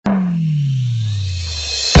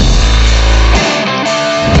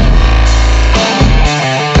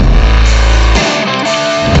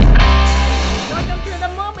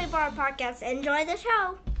podcast. Enjoy the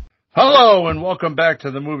show. Hello and welcome back to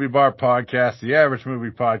the Movie Bar Podcast, the average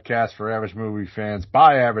movie podcast for average movie fans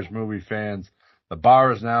by average movie fans. The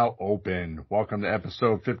bar is now open. Welcome to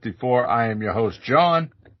episode 54. I am your host,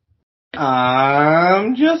 John.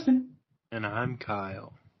 I'm Justin. And I'm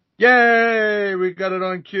Kyle. Yay! We got it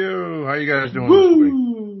on cue. How you guys doing this week?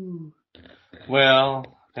 Well,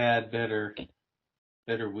 had better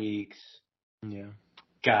weeks. Yeah.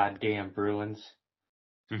 Goddamn Bruins.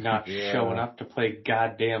 Not showing up to play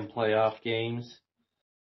goddamn playoff games.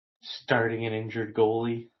 Starting an injured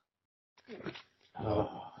goalie.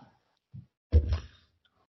 Oh. The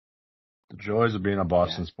joys of being a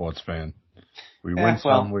Boston sports fan. We win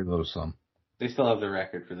some, we lose some. They still have the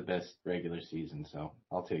record for the best regular season, so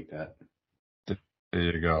I'll take that. There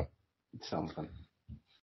you go. It's something.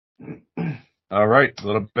 All right, a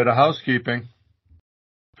little bit of housekeeping.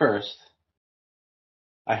 First,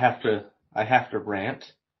 I have to rant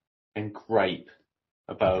and gripe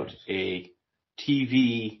about a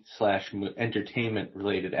TV/entertainment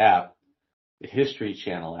related app, the History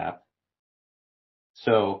Channel app.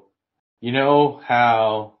 So, you know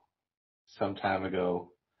how some time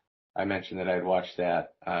ago I mentioned that I'd watched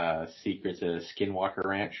that Secrets of Skinwalker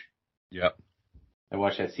Ranch? Yep. I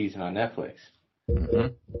watched that season on Netflix.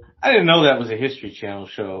 Mm-hmm. I didn't know that was a History Channel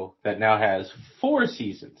show that now has 4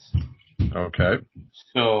 seasons. Okay.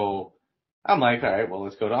 So I'm like, all right, well,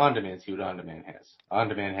 let's go to On Demand, see what On Demand has. On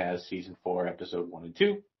Demand has season 4, episode 1 and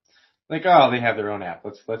 2. Like, oh, they have their own app.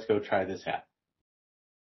 Let's go try this app.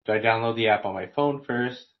 So I download the app on my phone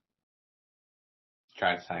first.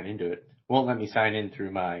 Try to sign into it. Won't let me sign in through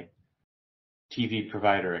my TV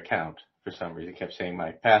provider account for some reason. It kept saying my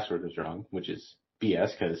password was wrong, which is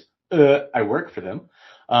BS because I work for them.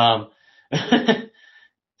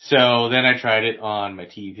 So then I tried it on my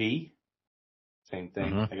TV. Same thing.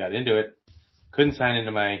 Mm-hmm. I got into it. Couldn't sign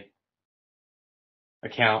into my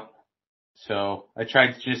account. So I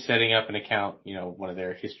tried just setting up an account, you know, one of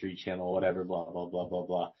their History Channel, whatever, blah, blah, blah, blah,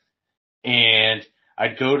 blah. And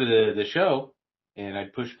I'd go to the show and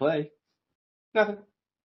I'd push play. Nothing.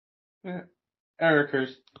 Error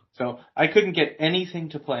occurs. So I couldn't get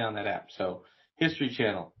anything to play on that app. So History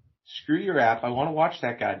Channel, screw your app. I want to watch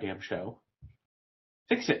that goddamn show.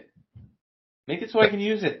 Fix it. Make it so I can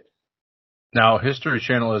use it. Now, History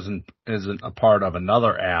Channel isn't a part of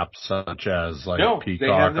another app such as like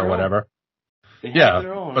Peacock or whatever. Have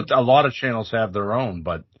their own. But a lot of channels have their own.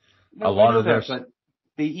 But a lot of their, but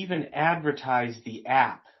they even advertise the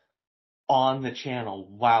app on the channel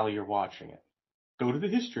while you're watching it. Go to the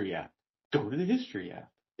History app. Go to the History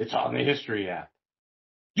app. It's on the History app.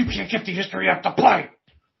 You can't get the History app to play.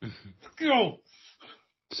 Go.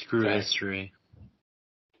 Screw history.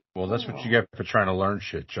 Well, that's what you get for trying to learn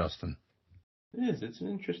shit, Justin. It is. It's an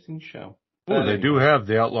interesting show. Oh, they do have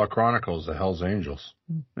the Outlaw Chronicles, the Hells Angels.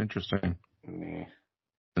 Interesting. Meh.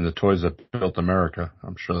 And the Toys That Built America.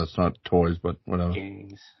 I'm sure that's not toys, but whatever.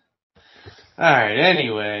 Games. Alright,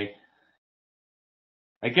 anyway.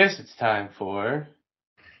 I guess it's time for...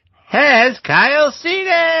 Has Kyle seen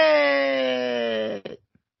it?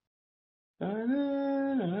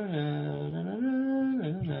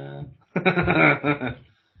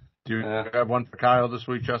 Do you have one for Kyle this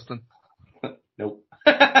week, Justin? Nope.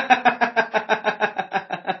 I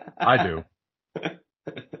do.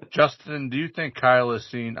 Justin, do you think Kyle has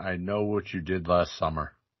seen I Know What You Did Last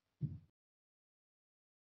Summer?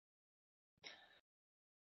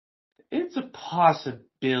 It's a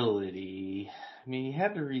possibility. I mean, you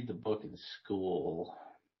had to read the book in school.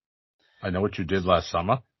 I Know What You Did Last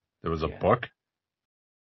Summer? There was a book?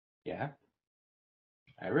 Yeah.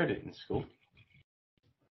 I read it in school.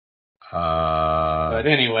 But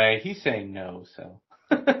anyway, he's saying no, so.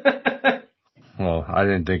 Well, I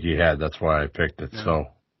didn't think he had. That's why I picked it, so.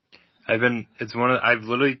 I've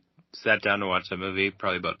literally sat down to watch that movie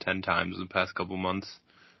probably about 10 times in the past couple months,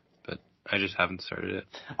 but I just haven't started it.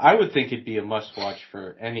 I would think it'd be a must-watch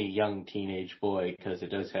for any young teenage boy, because it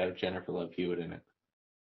does have Jennifer Love Hewitt in it.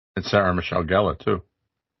 And Sarah Michelle Gellar, too.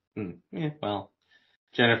 Yeah, well,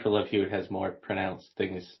 Jennifer Love Hewitt has more pronounced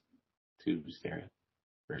things to stare at.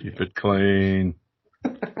 Keep it clean.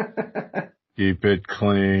 Keep it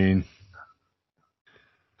clean.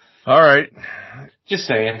 All right. Just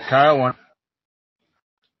saying. Kyle, why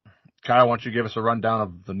don't you give us a rundown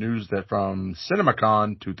of the news that from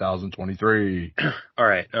CinemaCon 2023? All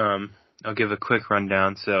right. I'll give a quick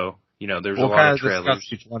rundown. So, you know, there's a lot of trailers. We'll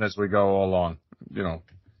discuss each one as we go along, you know,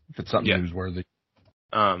 if it's something newsworthy.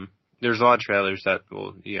 There's a lot of trailers that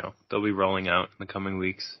will, you know, they'll be rolling out in the coming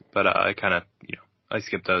weeks, but I kind of, you know, I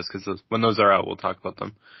skipped those because when those are out, we'll talk about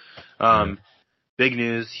them. Big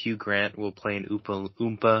news, Hugh Grant will play an Oompa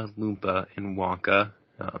Loompa in Wonka,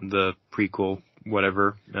 the prequel,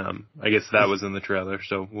 whatever. I guess that was in the trailer,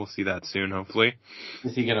 so we'll see that soon, hopefully.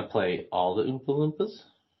 Is he gonna play all the Oompa Loompas?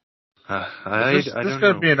 I This don't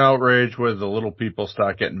gonna know. be an outrage where the little people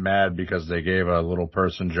start getting mad because they gave a little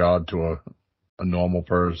person job to a normal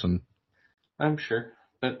person. I'm sure,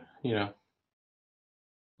 but we'll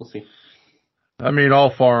see. I mean,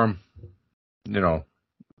 all for him.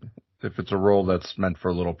 If it's a role that's meant for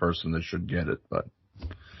a little person, they should get it. But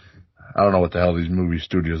I don't know what the hell these movie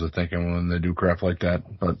studios are thinking when they do crap like that.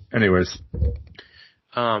 But anyways.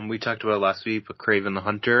 We talked about it last week, but Kraven the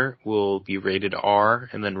Hunter will be rated R,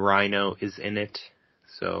 and then Rhino is in it.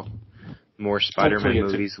 So, more Spider-Man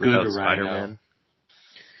movies without Spider-Man.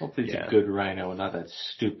 Hopefully it's a good Rhino and not that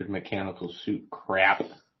stupid mechanical suit crap.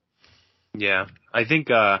 Yeah. I think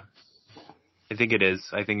it is.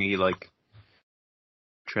 I think he,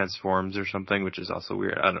 transforms or something, which is also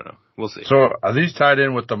weird. I don't know. We'll see. So, are these tied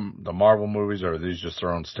in with the Marvel movies, or are these just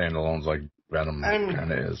their own standalones like Venom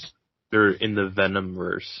kind of is? They're in the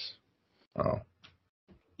Venomverse. Oh.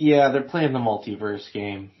 Yeah, they're playing the multiverse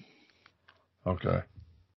game. Okay.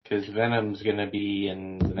 Because Venom's going to be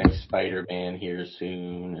in the next Spider-Man here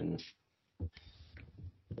soon, and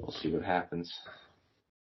we'll see what happens.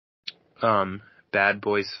 Bad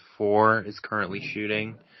Boys 4 is currently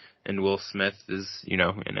shooting, and Will Smith is, in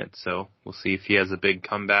it, so we'll see if he has a big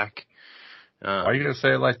comeback. Why are you going to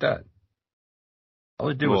say it like that? All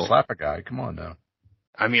he did was slap a guy. Come on now.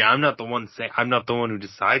 I mean, I'm not the one who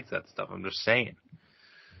decides that stuff. I'm just saying.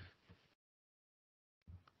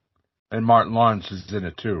 And Martin Lawrence is in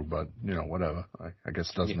it too, but whatever. I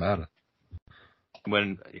guess it doesn't matter.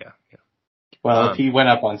 Yeah. Well, if he went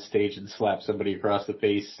up on stage and slapped somebody across the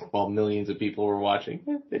face while millions of people were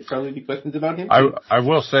watching, there'd probably be questions about him. I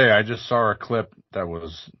will say, I just saw a clip that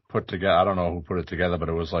was put together. I don't know who put it together, but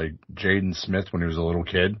it was like Jaden Smith when he was a little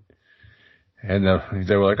kid. And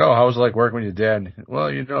they were like, "Oh, how was it like working with your dad?" Well,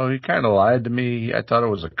 he kind of lied to me. I thought it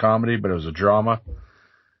was a comedy, but it was a drama.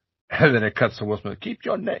 And then it cuts to Will Smith.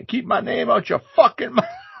 Keep my name out your fucking mouth.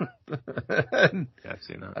 Yeah, I've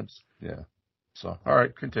seen that. Yeah. So, all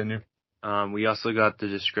right, continue. We also got the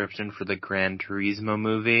description for the Gran Turismo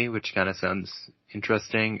movie, which kind of sounds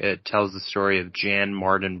interesting. It tells the story of Jan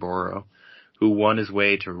Mardenborough, who won his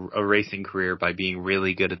way to a racing career by being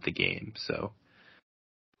really good at the game. So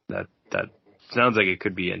that sounds like it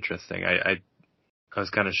could be interesting. I was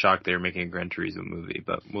kind of shocked they were making a Gran Turismo movie,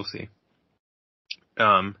 but we'll see.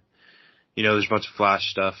 There's a bunch of Flash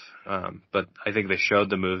stuff, but I think they showed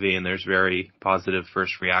the movie and there's very positive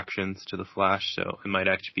first reactions to the Flash, so it might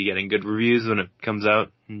actually be getting good reviews when it comes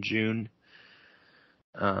out in June.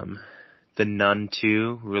 The Nun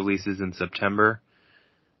 2 releases in September.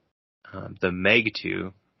 The Meg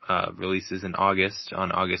 2 releases in August,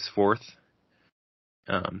 on August 4th.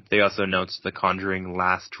 They also announced The Conjuring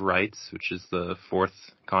Last Rites, which is the fourth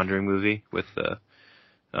Conjuring movie with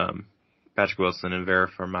Patrick Wilson and Vera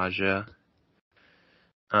Farmiga.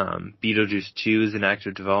 Beetlejuice 2 is in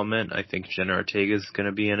active development. I think Jenna Ortega is going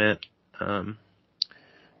to be in it.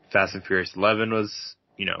 Fast and Furious 11 was,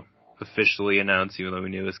 officially announced, even though we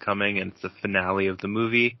knew it was coming, and it's the finale of the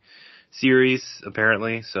movie series,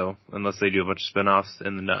 apparently. So, unless they do a bunch of spin-offs,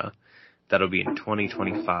 and that'll be in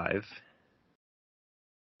 2025.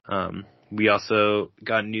 We also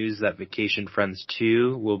got news that Vacation Friends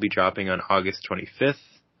 2 will be dropping on August 25th.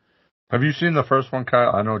 Have you seen the first one,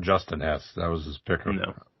 Kyle? I know Justin has. That was his pick.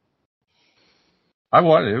 No. I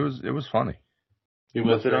watched it. It was funny. It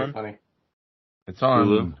was very funny. It's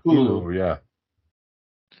on Hulu, yeah.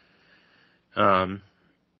 And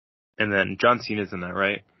then John Cena's in that,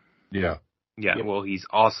 right? Yeah. Yeah, yep. Well, he's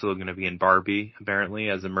also going to be in Barbie, apparently,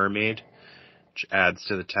 as a mermaid, which adds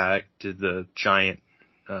to the giant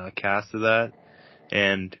cast of that.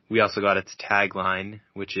 And we also got its tagline,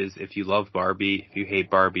 which is, if you love Barbie, if you hate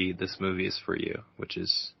Barbie, this movie is for you, which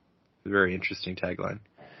is a very interesting tagline.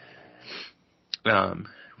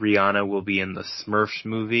 Rihanna will be in the Smurfs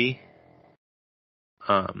movie.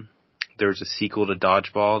 There's a sequel to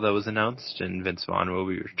Dodgeball that was announced, and Vince Vaughn will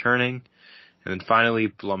be returning. And then finally,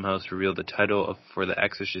 Blumhouse revealed the title for The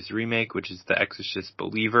Exorcist remake, which is The Exorcist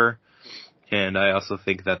Believer. And I also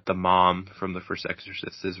think that the mom from the first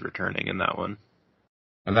Exorcist is returning in that one.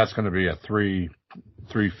 And that's going to be a three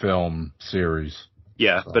film series.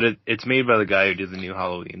 Yeah, so. But it's made by the guy who did the new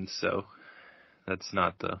Halloween, so that's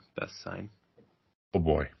not the best sign. Oh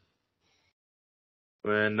boy.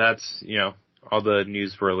 And that's, all the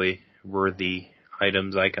newsworthy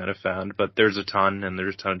items I kind of found. But there's a ton, and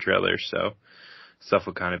there's a ton of trailers, so stuff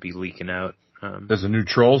will kind of be leaking out. There's a new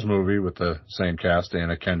Trolls movie with the same cast,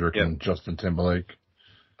 Anna Kendrick Yep. and Justin Timberlake.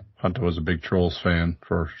 Hunter was a big Trolls fan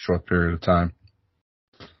for a short period of time.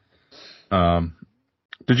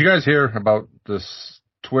 Did you guys hear about this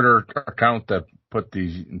Twitter account that put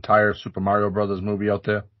the entire Super Mario Brothers movie out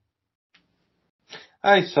there?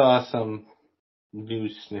 I saw some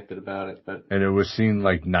news snippet about it, but And it was seen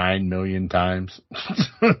like 9 million times.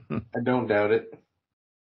 I don't doubt it.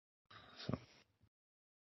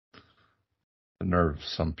 The nerve of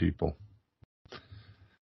some people.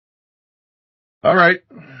 All right.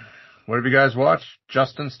 What have you guys watched?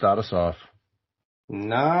 Justin, start us off.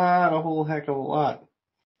 Not a whole heck of a lot.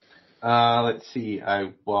 Let's see.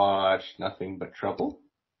 I watched Nothing But Trouble.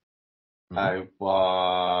 Mhm. I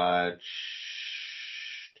watched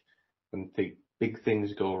When Big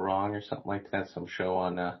Things Go Wrong or something like that. Some show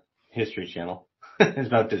on History Channel. It's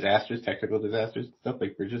about disasters, technical disasters, stuff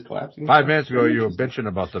like bridges collapsing. 5 minutes ago, you were bitching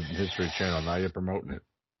about the History Channel. Now you're promoting it.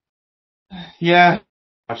 Yeah.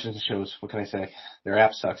 Watching the shows. What can I say? Their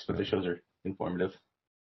app sucks, but the shows are informative.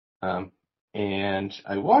 And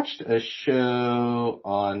I watched a show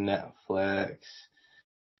on Netflix.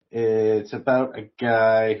 It's about a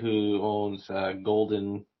guy who owns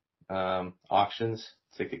golden auctions.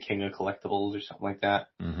 It's like the king of collectibles or something like that.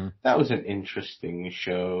 Mm-hmm. That was an interesting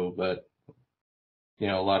show, but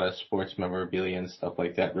a lot of sports memorabilia and stuff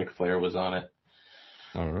like that. Ric Flair was on it.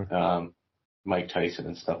 All right. Mike Tyson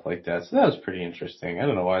and stuff like that. So that was pretty interesting. I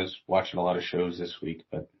don't know why I was watching a lot of shows this week,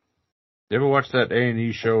 but You ever watch that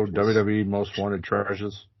A&E show, WWE Most Wanted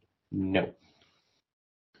Treasures? no.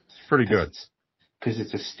 It's pretty good. Because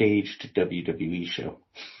it's a staged WWE show.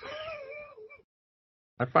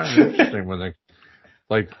 I find it interesting when they,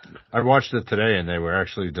 like, I watched it today and they were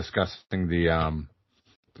actually discussing the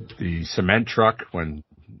cement truck when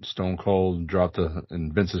Stone Cold dropped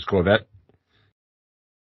in Vince's Corvette.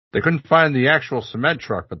 They couldn't find the actual cement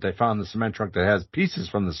truck, but they found the cement truck that has pieces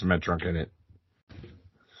from the cement truck in it.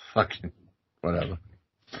 Fucking whatever.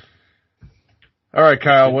 All right,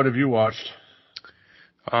 Kyle, what have you watched?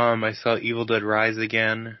 I saw Evil Dead Rise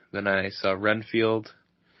again. Then I saw Renfield.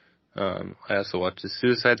 I also watched The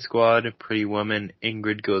Suicide Squad, Pretty Woman,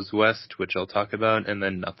 Ingrid Goes West, which I'll talk about, and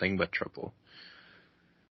then Nothing But Trouble.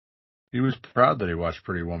 He was proud that he watched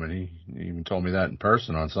Pretty Woman. He even told me that in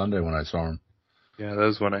person on Sunday when I saw him. Yeah, that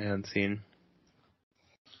was one I hadn't seen.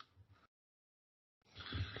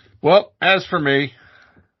 Well, as for me,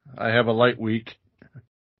 I have a light week.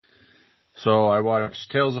 So I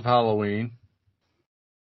watched Tales of Halloween,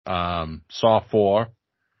 Saw 4.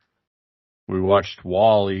 We watched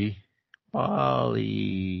Wall-E.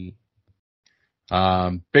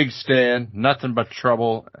 Big Stand, Nothing But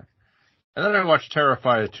Trouble. And then I watched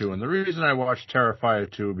Terrifier 2. And the reason I watched Terrifier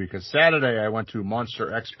 2, because Saturday I went to Monster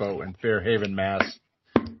Expo in Fairhaven, Mass.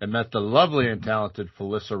 And met the lovely and talented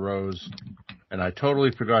Felissa Rose. And I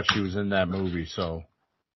totally forgot she was in that movie, so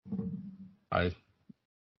I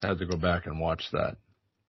had to go back and watch that.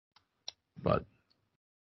 But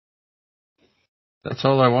that's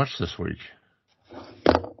all I watched this week.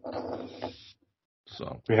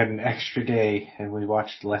 So We had an extra day and we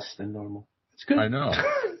watched less than normal. It's good. I know.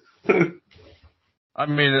 I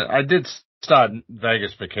mean, I did start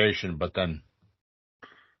Vegas Vacation, but then,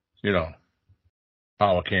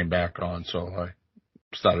 power came back on, so I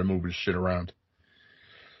started moving shit around.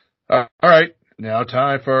 All right, now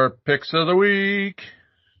time for picks of the week.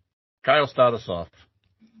 Kyle, start us off.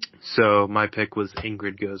 So my pick was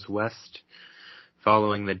Ingrid Goes West.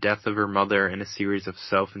 Following the death of her mother and a series of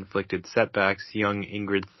self-inflicted setbacks, young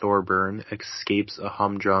Ingrid Thorburn escapes a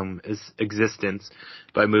humdrum existence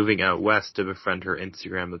by moving out west to befriend her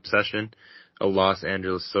Instagram obsession, a Los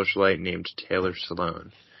Angeles socialite named Taylor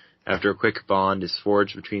Sloan. After a quick bond is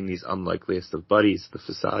forged between these unlikeliest of buddies, the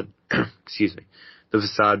facade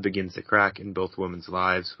begins to crack in both women's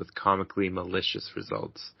lives with comically malicious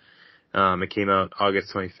results. It came out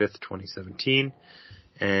August 25th, 2017,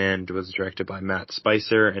 and was directed by Matt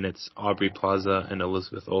Spicer, and it's Aubrey Plaza and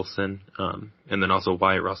Elizabeth Olsen, and then also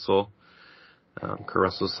Wyatt Russell, Kurt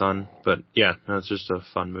Russell's son. But yeah, no, it's just a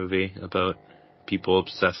fun movie about people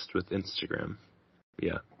obsessed with Instagram.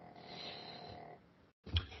 Yeah.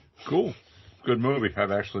 Cool. Good movie.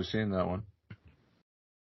 I've actually seen that one.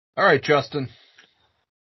 All right, Justin.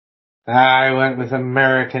 I went with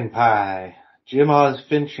American Pie. Jim, Oz,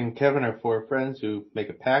 Finch, and Kevin are four friends who make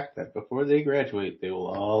a pact that before they graduate, they will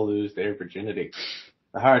all lose their virginity.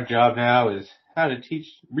 The hard job now is how to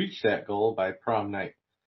reach that goal by prom night.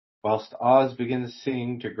 Whilst Oz begins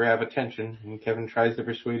singing to grab attention and Kevin tries to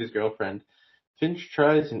persuade his girlfriend, Finch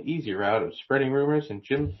tries an easy route of spreading rumors and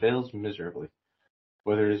Jim fails miserably.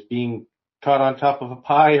 Whether it's being caught on top of a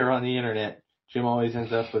pie or on the internet, Jim always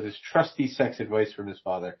ends up with his trusty sex advice from his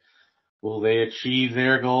father. Will they achieve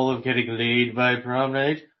their goal of getting laid by prom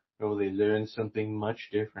night, or will they learn something much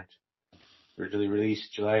different? Originally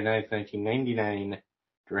released July 9th, 1999,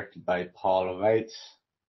 directed by Paul Weitz.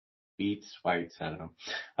 Weitz, I don't know.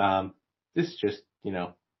 This is just,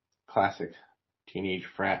 classic teenage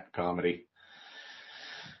frat comedy.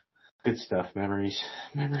 Good stuff. Memories,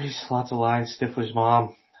 lots of lines. Stifler's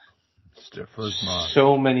mom.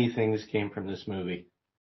 So many things came from this movie.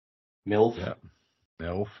 MILF. Yep.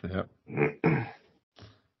 MILF, yep.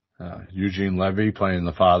 Eugene Levy playing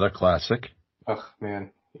the father, classic. Oh,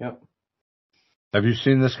 man. Yep. Have you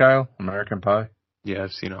seen this, Kyle? American Pie? Yeah,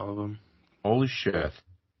 I've seen all of them. Holy shit.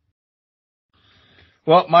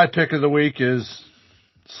 Well, my pick of the week is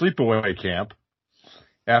Sleepaway Camp.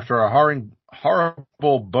 After a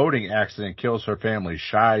horrible boating accident kills her family,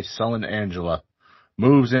 shy, sullen Angela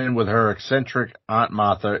moves in with her eccentric Aunt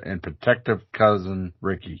Martha and protective cousin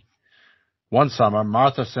Ricky. One summer,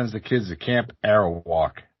 Martha sends the kids to Camp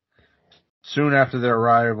Arrowwalk. Soon after their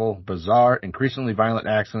arrival, bizarre, increasingly violent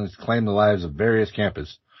accidents claim the lives of various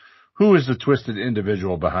campers. Who is the twisted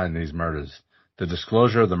individual behind these murders? The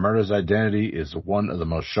disclosure of the murder's identity is one of the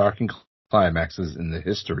most shocking climaxes in the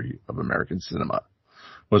history of American cinema.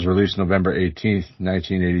 Was released November 18th,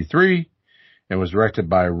 1983, and was directed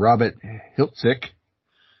by Robert Hiltzik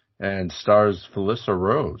and stars Felissa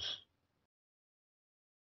Rose.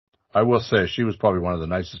 I will say she was probably one of the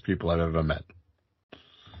nicest people I've ever met.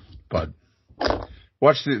 But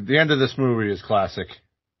watch the end of this movie is classic.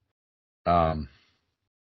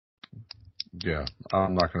 Yeah,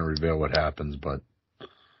 I'm not going to reveal what happens, but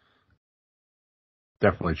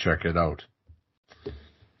definitely check it out.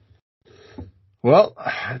 Well,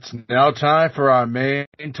 it's now time for our main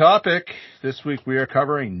topic. This week we are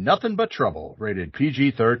covering Nothing But Trouble, rated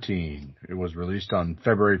PG-13. It was released on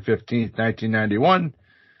February 15th, 1991,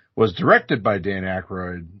 was directed by Dan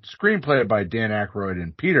Aykroyd, screenplay by Dan Aykroyd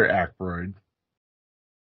and Peter Ackroyd.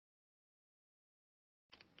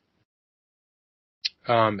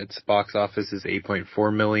 Its box office is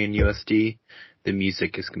 8.4 million USD. The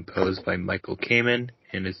music is composed by Michael Kamen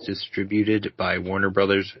and is distributed by Warner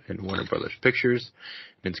Brothers and Warner Brothers Pictures.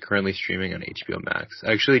 And it's currently streaming on HBO Max.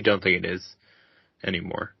 I actually don't think it is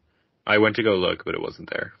anymore. I went to go look, but it wasn't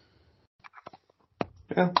there.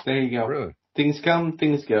 Well, there you go. Really? Things come,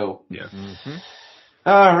 things go. Yeah. Mm-hmm.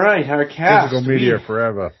 All right, our cast. Physical media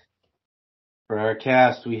forever. For our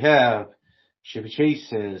cast, we have Chevy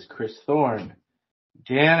Chase as Chris Thorne,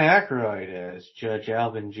 Dan Aykroyd as Judge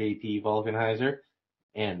Alvin J.P. Volkenheiser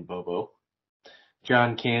and Bobo,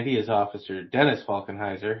 John Candy as Officer Dennis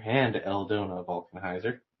Volkenheiser and Eldona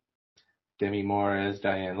Volkenheiser, Demi Moore as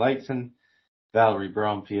Diane Lightson, Valerie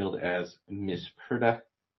Bromfield as Miss Perda,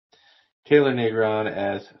 Taylor Negron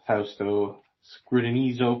as Fausto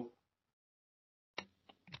Scrutinizo,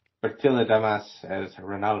 Bertilla Damas as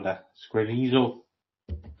Ronalda Scrutinizo,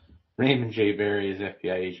 Raymond J. Berry as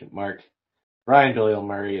FBI Agent Mark, Brian Doyle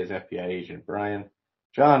Murray as FBI Agent Brian,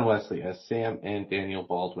 John Wesley as Sam, and Daniel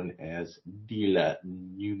Baldwin as Dila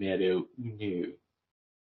Numero Uno.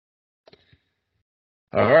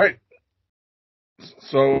 All right.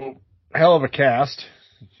 So, hell of a cast.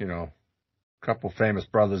 A couple famous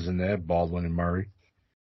brothers in there, Baldwin and Murray.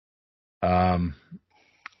 While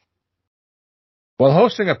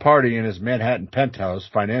hosting a party in his Manhattan penthouse,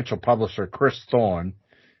 financial publisher Chris Thorne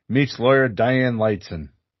meets lawyer Diane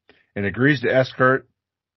Lightson and agrees to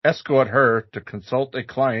escort her to consult a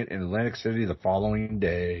client in Atlantic City the following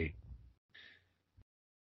day.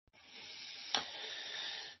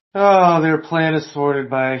 Oh, their plan is thwarted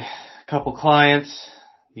by a couple clients.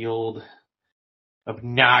 The old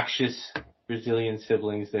obnoxious Brazilian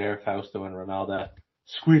siblings there, Fausto and Ronalda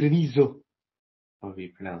Scrutinizo. How do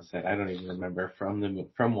you pronounce that? I don't even remember from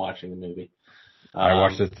watching the movie. I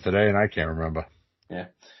watched it today and I can't remember. Yeah.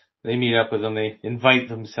 They meet up with them. They invite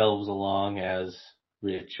themselves along as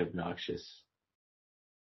rich, obnoxious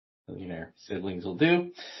millionaire siblings will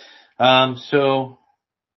do. Thorne,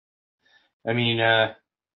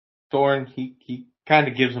 he kind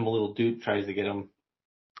of gives them a little dupe, tries to get them,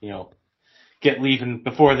 get leaving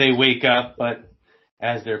before they wake up, but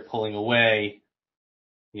as they're pulling away,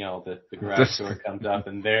 the garage door comes up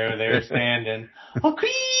and they're standing. Oh,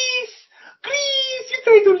 Chris, you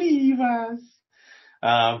tried to leave us.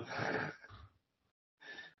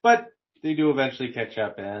 But they do eventually catch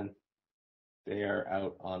up and they are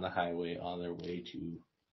out on the highway on their way to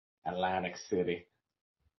Atlantic City.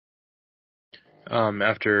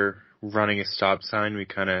 After running a stop sign, we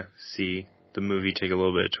kind of see the movie take a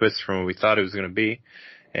little bit of twist from what we thought it was going to be.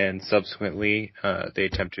 and subsequently they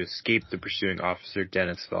attempt to escape the pursuing officer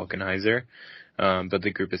Dennis Falkenheiser. But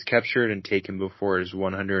the group is captured and taken before his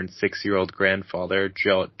 106-year-old grandfather,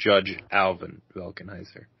 Judge Alvin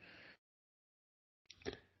Falkenheiser.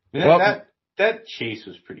 That chase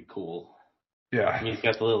was pretty cool. Yeah. I mean, he's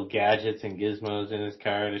got the little gadgets and gizmos in his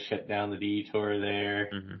car to shut down the detour there.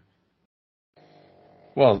 Mm-hmm.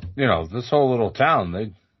 Well, this whole little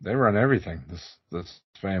town, they run everything. This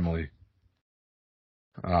family,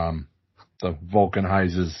 the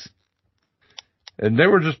Falkenheisers, and they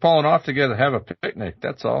were just pulling off together to have a picnic.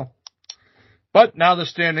 That's all. But now they're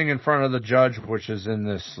standing in front of the judge, which is in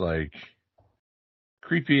this like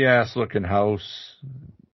creepy ass looking house.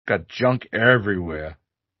 Got junk everywhere.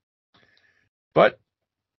 But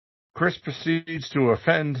Chris proceeds to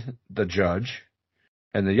offend the judge,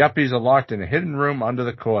 and the yuppies are locked in a hidden room under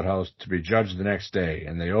the courthouse to be judged the next day,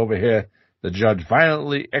 and they overhear the judge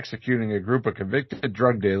violently executing a group of convicted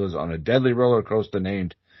drug dealers on a deadly roller coaster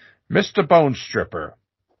named Mr. Bone Stripper.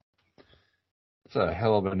 It's a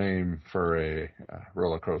hell of a name for a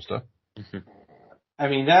roller coaster. I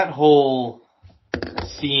mean, that whole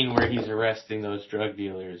scene where he's arresting those drug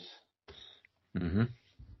dealers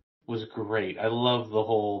was great. I love the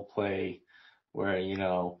whole play where,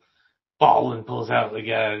 Baldwin pulls out the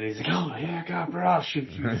gun and he's like, "Oh, yeah, copper, I'll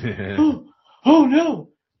shoot you." Oh, no,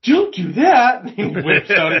 don't do that. And he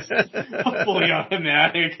whips out his fully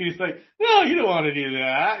automatic. He's like, "No, you don't want to do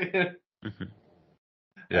that."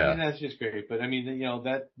 Yeah. I mean, that's just great. But I mean,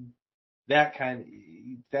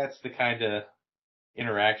 that's the kind of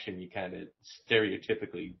interaction you kind of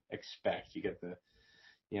stereotypically expect. You get the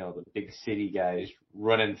big city guys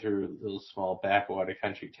running through a little small backwater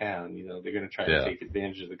country town. They're going to try to take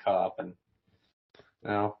advantage of the cop, and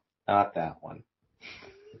no, not that one.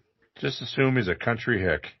 Just assume he's a country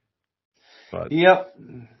hick. But yep.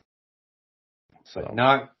 But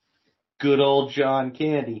not good old John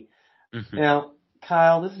Candy. Now,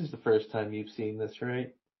 Kyle, this is the first time you've seen this,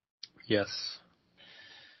 right? Yes.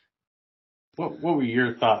 What were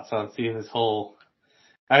your thoughts on seeing this whole?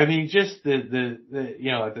 I mean, just the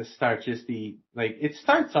at the start, just it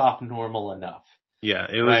starts off normal enough. Yeah,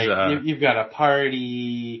 it was. You've got a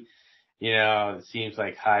party. It seems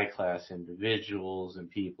like high class individuals and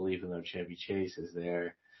people, even though Chevy Chase is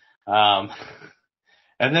there. And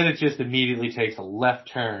then it just immediately takes a left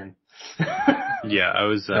turn. Yeah, I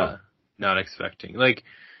was not expecting.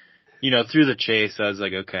 Through the chase, I was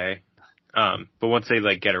like, okay. But once they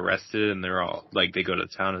get arrested and they're all they go to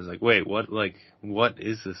town, I was like, wait, what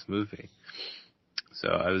is this movie? So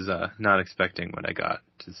I was not expecting what I got,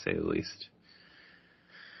 to say the least.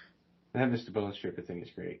 That Mr. Bone Stripper thing is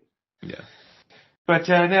great. Yeah. But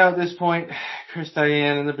now at this point, Chris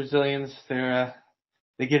Diane and the Brazilians,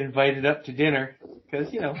 they get invited up to dinner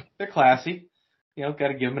because they're classy. Got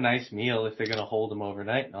to give them a nice meal if they're going to hold them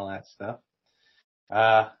overnight and all that stuff.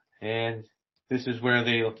 And this is where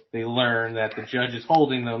they learn that the judge is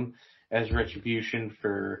holding them as retribution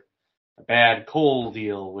for a bad coal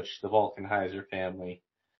deal, which the Falkenheiser family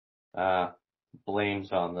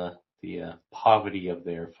blames on the poverty of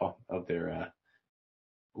their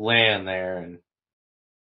land there. And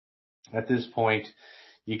at this point,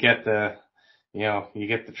 you get the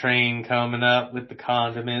train coming up with the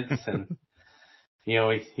condiments and. He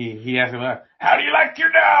asks him, "How do you like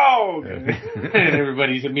your dog?" And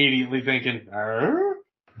everybody's immediately thinking, "We're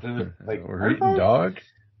eating dog?"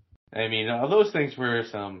 I mean, those things were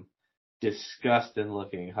some disgusting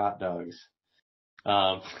looking hot dogs.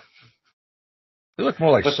 They look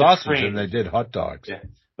more like sausage than they did hot dogs. Yeah,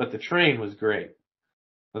 but the train was great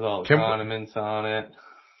with all the condiments on it.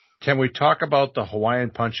 Can we talk about the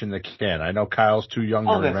Hawaiian Punch in the can? I know Kyle's too young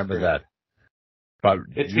to remember that. But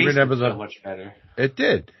it you remember so much better. It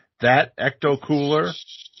did. That Ecto Cooler.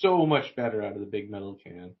 So much better out of the big metal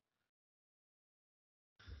can.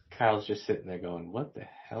 Kyle's just sitting there going, what the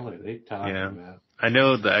hell are they talking about? I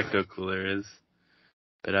know what the Ecto Cooler is,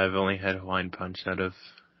 but I've only had Hawaiian Punch out of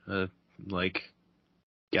a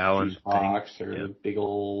gallon box or the big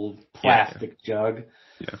old plastic jug.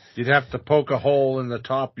 Yeah. You'd have to poke a hole in the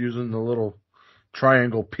top using the little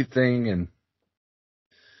triangle thing, and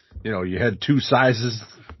you had two sizes.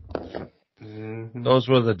 Mm-hmm. Those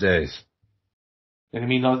were the days. And I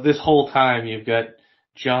mean, this whole time you've got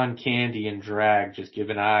John Candy and drag just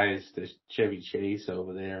giving eyes to Chevy Chase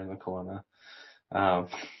over there in the corner.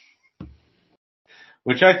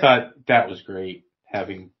 Which I thought that was great,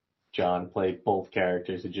 having John play both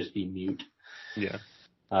characters and just be mute. Yeah.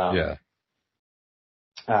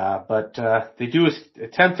 But they do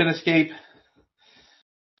attempt an escape.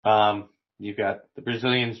 You've got the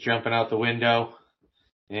Brazilians jumping out the window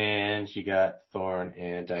And you got Thorne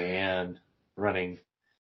and Diane running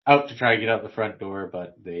out to try to get out the front door,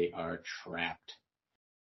 but they are trapped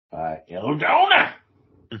by Eldona.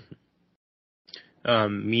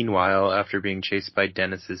 Meanwhile, after being chased by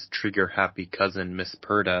Dennis's trigger-happy cousin, Miss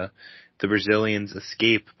Perda, the Brazilians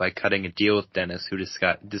escape by cutting a deal with Dennis, who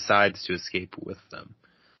decides to escape with them.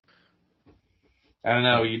 I don't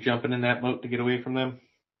know, are you jumping in that boat to get away from them?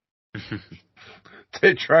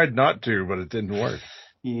 They tried not to, but it didn't work.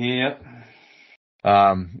 Yep.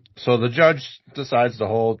 So the judge decides to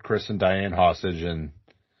hold Chris and Diane hostage,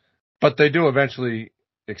 but they do eventually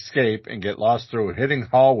escape and get lost through hidden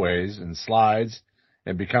hallways and slides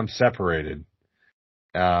and become separated.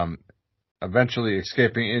 Eventually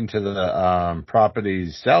escaping into the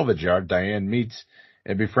property's salvage yard, Diane meets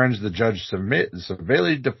and befriends the judge's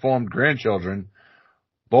severely deformed grandchildren,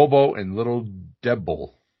 Bobo and Little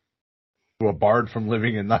Debble, who are barred from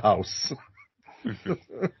living in the house. So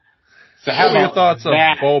how what are your thoughts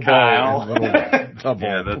on Bobo Kyle? and Little Debble?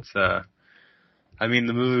 Yeah, that's, I mean,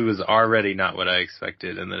 the movie was already not what I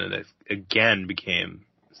expected, and then it again became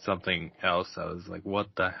something else. I was like, what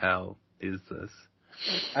the hell is this?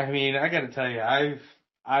 I mean, I gotta tell you,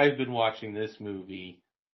 I've been watching this movie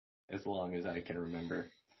as long as I can remember.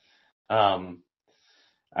 I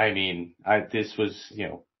mean, this was,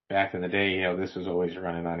 back in the day, this was always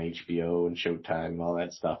running on HBO and Showtime and all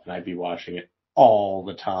that stuff, and I'd be watching it all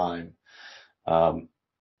the time.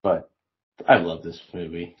 But I love this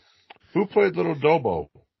movie. Who played Little Dobo?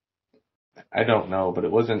 I don't know, but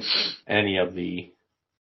it wasn't any of the...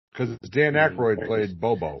 Because Dan Aykroyd played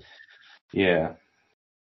Bobo. Yeah.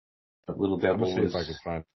 But Little Devil was... see if I can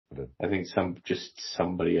find it. I think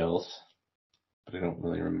somebody else. But I don't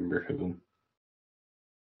really remember who.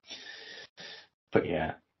 But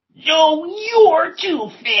yeah. Yo, you're too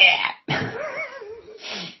fat!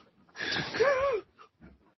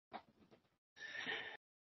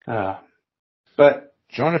 But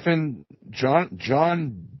John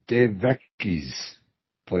DeVecchis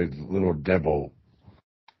played Little Debo.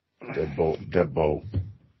 Debo.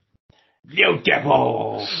 Little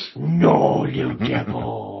Devil! No, Little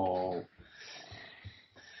Devil!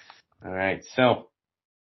 Alright, so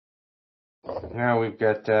now we've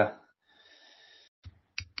got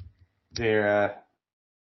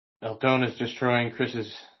Eldona's destroying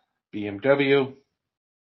Chris's BMW.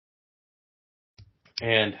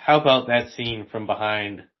 And how about that scene from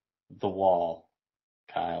behind the wall,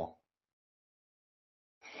 Kyle?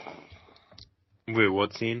 Wait,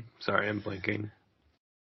 what scene? Sorry, I'm blanking.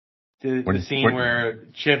 The scene where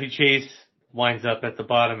Chevy Chase winds up at the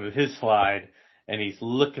bottom of his slide, and he's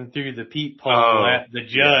looking through the peephole at the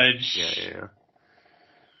judge.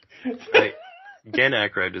 Yeah. Dan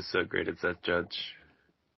Aykroyd is so great as that judge.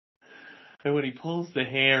 And when he pulls the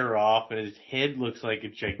hair off, and his head looks like a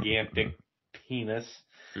gigantic penis,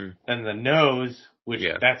 and the nose, which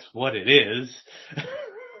that's what it is.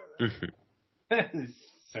 That is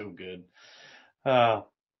so good. That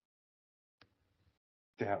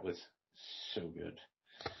was so good.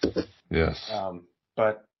 Yes.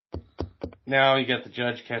 But now you got the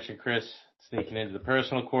judge catching Chris sneaking into the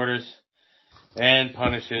personal quarters and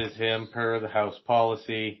punishes him per the house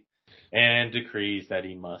policy and decrees that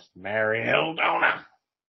he must marry Eldona.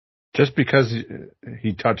 Just because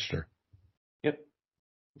he touched her. Yep.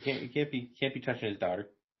 You can't be touching his daughter.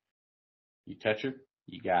 You touch her,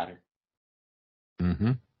 you got her.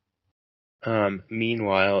 Mm-hmm.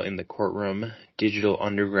 Meanwhile, in the courtroom, Digital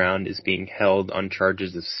Underground is being held on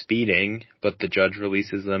charges of speeding, but the judge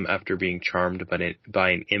releases them after being charmed by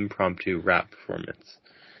an impromptu rap performance.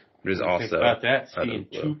 It is also think about that, seeing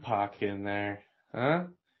Tupac in there, huh?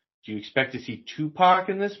 Do you expect to see Tupac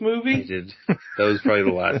in this movie? I did. That was probably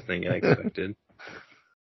the last thing I expected.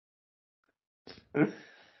 It's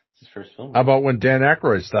his first film. How about when Dan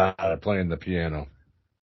Aykroyd started playing the piano?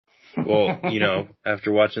 Well,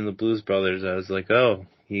 after watching the Blues Brothers, I was like, oh,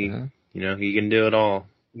 he can do it all.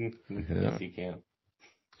 Yes, he can.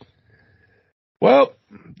 Well,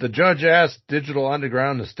 the judge asked Digital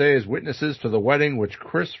Underground to stay as witnesses for the wedding, which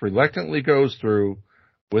Chris reluctantly goes through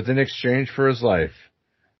with an exchange for his life,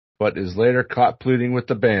 but is later caught pleading with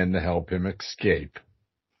the band to help him escape.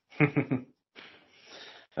 The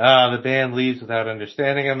band leaves without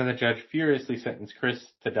understanding him, and the judge furiously sentenced Chris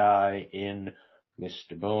to die in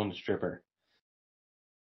Mr. Bone Stripper.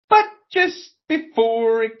 But just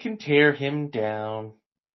before it can tear him down,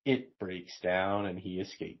 it breaks down and he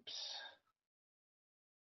escapes.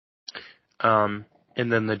 And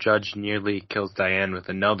then the judge nearly kills Diane with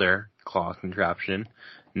another claw contraption,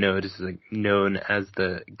 known as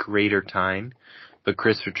the Greater Tyne, but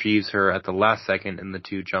Chris retrieves her at the last second and the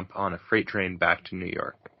two jump on a freight train back to New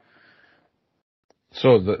York.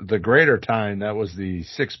 So the Greater Tyne, that was the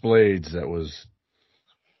 6 blades that was,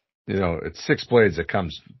 it's 6 blades that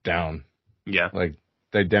comes down. Yeah. Like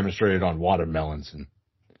they demonstrated on watermelons.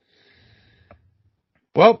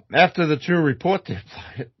 Well, after the two report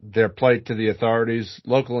their plight to the authorities,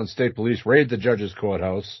 local and state police raid the judge's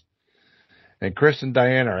courthouse. And Chris and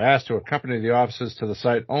Diane are asked to accompany the officers to the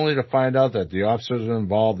site, only to find out that the officers are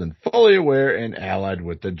involved and fully aware and allied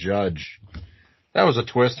with the judge. That was a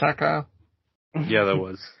twist, huh, Kyle? Yeah, that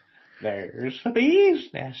was. There's a bee's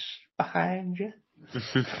nest behind you.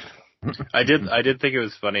 I did think it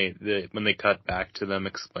was funny that when they cut back to them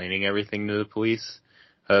explaining everything to the police.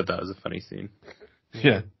 I thought that was a funny scene.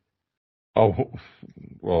 Yeah. Oh,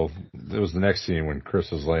 well, it was the next scene when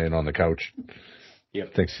Chris is laying on the couch.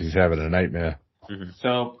 Yep. Thinks he's having a nightmare. Mm-hmm.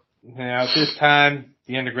 So, at this time,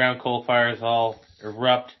 the underground coal fires all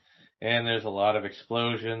erupt, and there's a lot of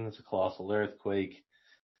explosions, a colossal earthquake.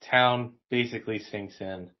 Town basically sinks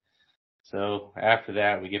in. So, after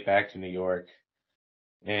that, we get back to New York,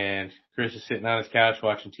 and Chris is sitting on his couch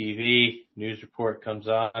watching TV. News report comes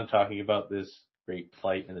on talking about this great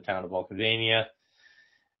plight in the town of Vulcania.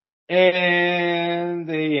 And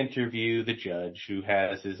they interview the judge who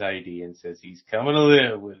has his ID and says he's coming to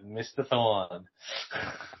live with Mr. Thorne.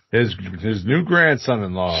 His new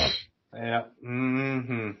grandson-in-law. Yeah.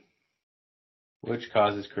 Mm-hmm. Which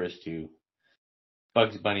causes Chris to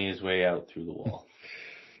Bugs Bunny his way out through the wall.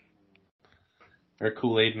 Or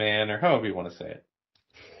Kool-Aid Man, or however you want to say it.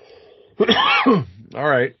 All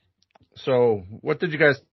right. So, what did you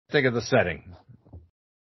guys think of the setting?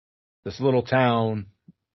 This little town.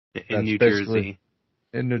 In New Jersey.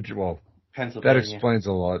 Pennsylvania. That explains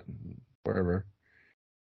a lot. Wherever.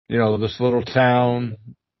 This little town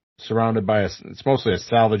surrounded by it's mostly a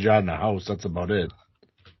salvage yard and a house. That's about it.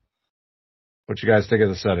 What you guys think of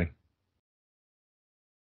the setting?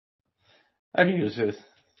 I mean, it was a,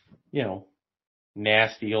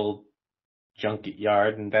 nasty old junket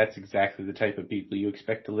yard, and that's exactly the type of people you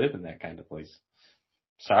expect to live in that kind of place.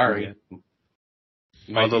 Sorry. Yeah.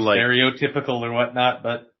 Might be stereotypical or whatnot,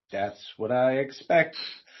 but that's what I expect.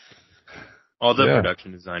 All the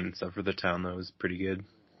production design and stuff for the town, though, was pretty good.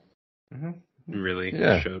 Mm-hmm. Really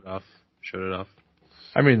showed it off.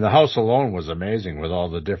 I mean, the house alone was amazing with all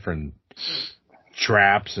the different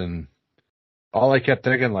traps, and all I kept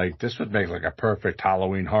thinking, this would make a perfect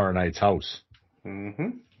Halloween Horror Nights house.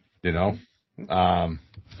 Mm-hmm.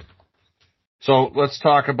 So let's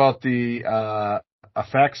talk about the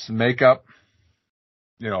effects, makeup.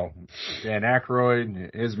 Dan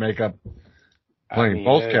Aykroyd, his makeup, playing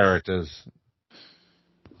both characters.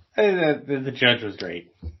 The judge was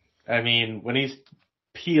great. I mean, when he's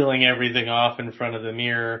peeling everything off in front of the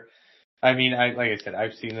mirror, I mean, like I said,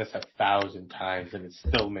 I've seen this 1,000 times, and it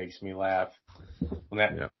still makes me laugh when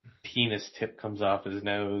that penis tip comes off his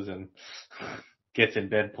nose and gets in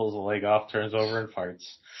bed, pulls a leg off, turns over, and farts.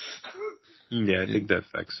 Yeah, I think the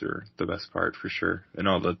effects are the best part for sure, and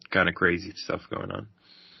all the kind of crazy stuff going on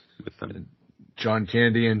with them. John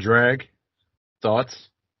Candy and drag. Thoughts?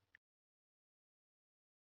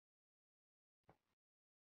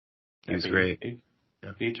 He was great.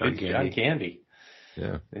 John Candy.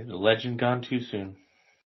 Yeah. The legend gone too soon.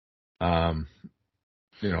 Then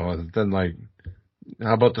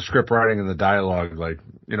how about the script writing and the dialogue?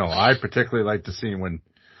 I particularly like the scene when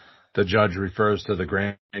the judge refers to the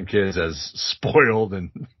grandkids as spoiled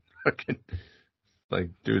and fucking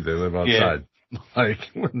dude, they live outside.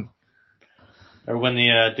 Or when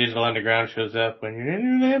the Digital Underground shows up, when you're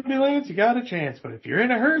in an ambulance, you got a chance, but if you're in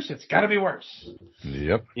a hearse, it's got to be worse.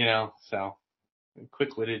 Yep. So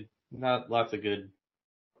quick-witted, not lots of good,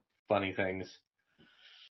 funny things.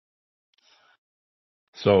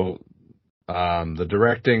 So, the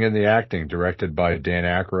directing and the acting, directed by Dan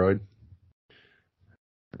Aykroyd.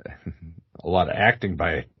 A lot of acting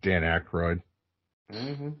by Dan Aykroyd.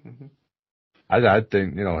 Mm-hmm, mm-hmm. I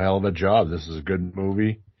think, hell of a job. This is a good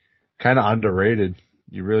movie. Kind of underrated.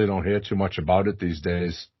 You really don't hear too much about it these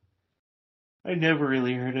days. I never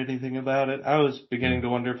really heard anything about it. I was beginning to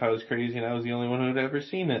wonder if I was crazy and I was the only one who had ever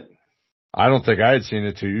seen it. I don't think I had seen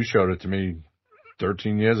it till you showed it to me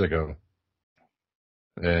 13 years ago.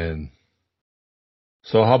 And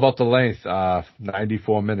so how about the length?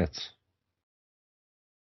 94 minutes.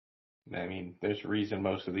 I mean, there's a reason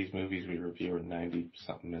most of these movies we review are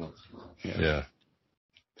 90-something minutes. Yeah.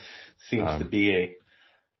 Seems to be a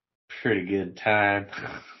pretty good time.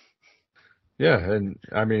 Yeah, and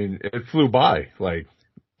I mean, it flew by. I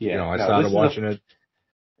started watching it.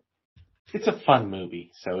 It's a fun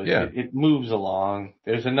movie, so it moves along.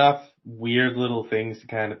 There's enough weird little things to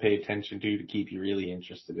kind of pay attention to keep you really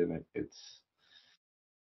interested in it. It's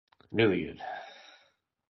really good.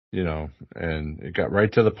 and it got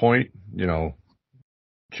right to the point.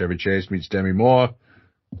 Chevy Chase meets Demi Moore.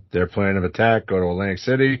 Their plan of attack: go to Atlantic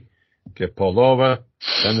City, get pulled over,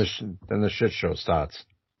 then the shit show starts.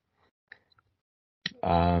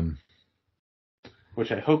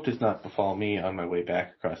 Which I hope does not befall me on my way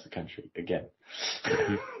back across the country again.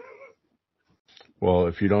 Well,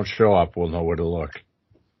 if you don't show up, we'll know where to look.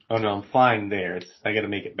 Oh no, I'm flying there. I got to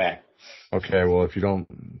make it back. Okay, well, if you don't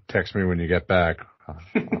text me when you get back,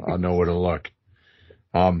 I'll know where to look.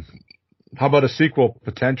 How about a sequel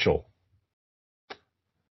potential?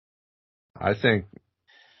 I think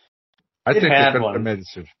they could have made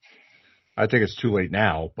it. I think it's too late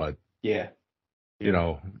now, but yeah,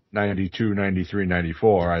 92, 93,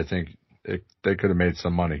 94, I think they could have made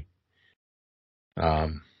some money.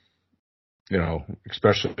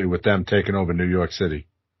 Especially with them taking over New York City.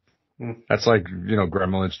 That's like,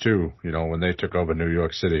 Gremlins 2, when they took over New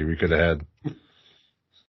York City, we could have had,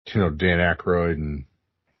 Dan Aykroyd and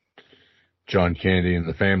John Candy and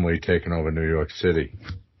the family taking over New York City.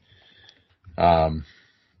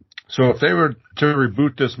 So if they were to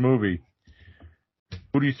reboot this movie,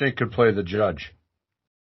 who do you think could play the judge?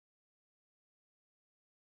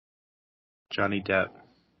 Johnny Depp.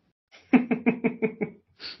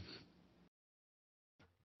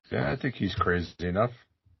 Yeah, I think he's crazy enough.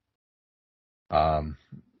 How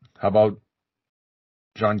about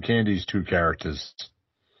John Candy's two characters?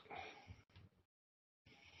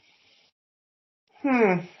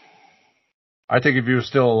 I think if he was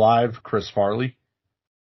still alive, Chris Farley.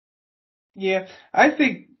 Yeah, I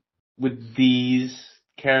think with these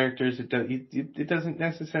characters, it doesn't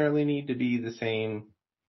necessarily need to be the same,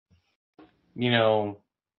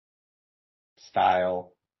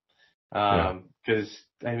 style. Because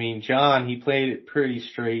John, he played it pretty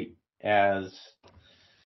straight as,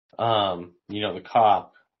 the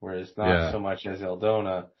cop, whereas not so much as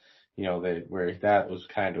Eldona, where that was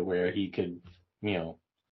kind of where he could,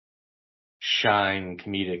 shine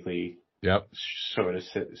comedically. Yep. So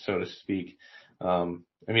to speak. I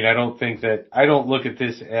don't look at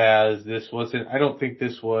this as I don't think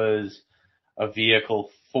this was a vehicle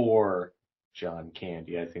for John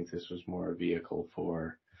Candy. I think this was more a vehicle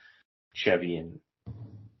for Chevy and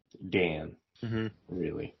Dan,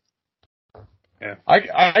 really. Yeah.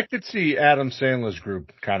 I could see Adam Sandler's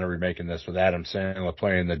group kind of remaking this with Adam Sandler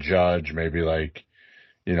playing the judge, maybe like,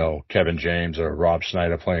 Kevin James or Rob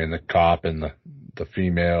Schneider playing the cop and the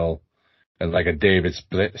female, and like a David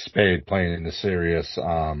Spade playing in the serious,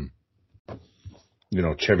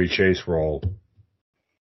 Chevy Chase role.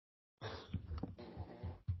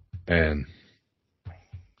 And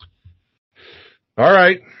all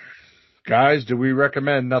right, guys, do we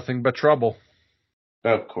recommend Nothing But Trouble?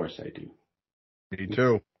 Of course I do. Me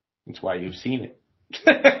too. That's why you've seen it.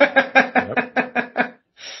 Yep.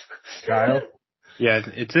 Kyle? Yeah,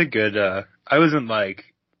 it's a good, I wasn't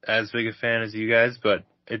as big a fan as you guys, but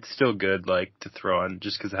it's still good, to throw on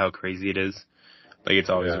just because of how crazy it is. It's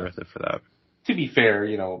always worth it for that. To be fair,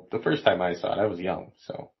 the first time I saw it, I was young,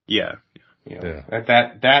 so. Yeah.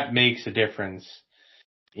 That makes a difference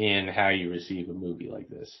in how you receive a movie like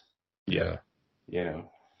this. Yeah.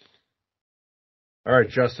 All right,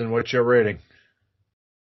 Justin, what's your rating?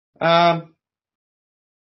 I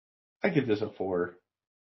give this a 4.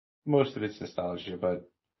 Most of it's nostalgia, but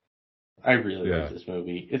I really like this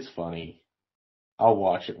movie. It's funny. I'll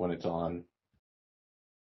watch it when it's on.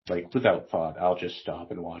 Without thought, I'll just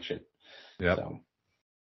stop and watch it. Yeah. So.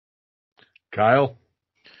 Kyle?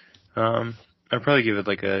 I'd probably give it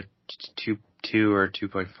a 2 or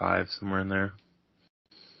 2.5, somewhere in there.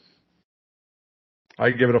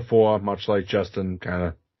 I give it a 4, much like Justin, kind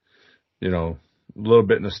of, a little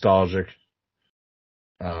bit nostalgic.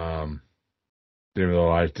 Even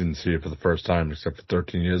though I didn't see it for the first time except for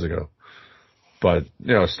 13 years ago. But,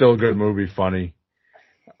 still a good movie, funny.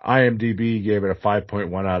 IMDb gave it a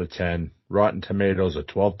 5.1 out of 10. Rotten Tomatoes a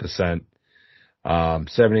 12%.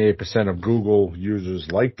 78% of Google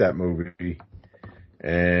users like that movie.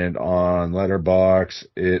 And on Letterboxd,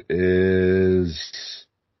 it is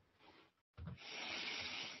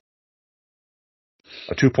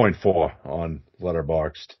a 2.4 on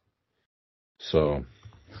Letterboxd. So,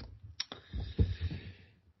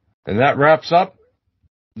 and that wraps up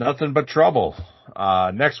Nothing But Trouble.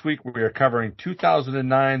 Next week we are covering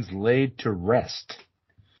 2009's Laid to Rest.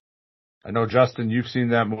 I know, Justin, you've seen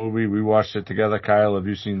that movie. We watched it together. Kyle, have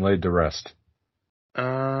you seen Laid to Rest?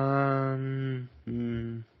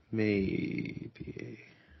 Maybe.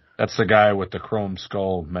 That's the guy with the chrome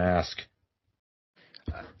skull mask.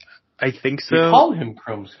 I think so. We call him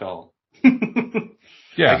Chrome Skull.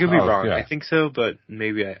 Yeah, I could be wrong. Yeah. I think so, but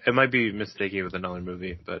maybe it might be mistaken with another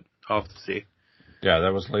movie, but I'll have to see. Yeah,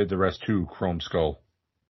 that was Laid to Rest 2, Chrome Skull.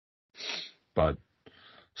 But,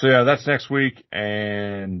 so yeah, that's next week,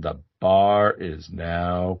 and the bar is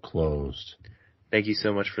now closed. Thank you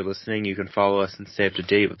so much for listening. You can follow us and stay up to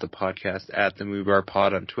date with the podcast at the Movie Bar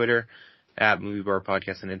Pod on Twitter, at Movie Bar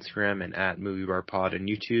Podcast on Instagram, and at Movie Bar Pod on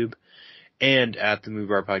YouTube, and at the Movie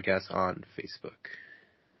Bar Podcast on Facebook.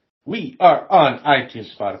 We are on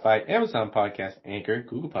iTunes, Spotify, Amazon Podcast, Anchor,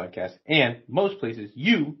 Google Podcasts, and most places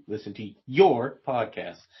you listen to your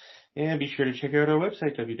podcasts. And be sure to check out our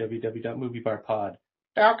website,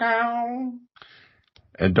 www.moviebarpod.com.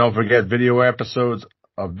 And don't forget, video episodes,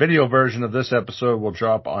 a video version of this episode will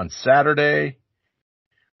drop on Saturday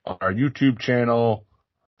on our YouTube channel.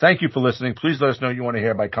 Thank you for listening. Please let us know what you want to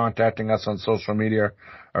hear by contacting us on social media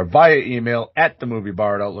or via email at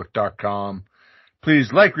themoviebar@outlook.com.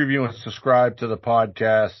 Please like, review, and subscribe to the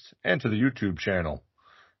podcast and to the YouTube channel.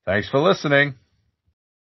 Thanks for listening.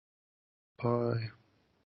 Bye.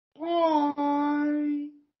 Bye.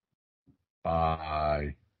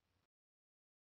 Bye.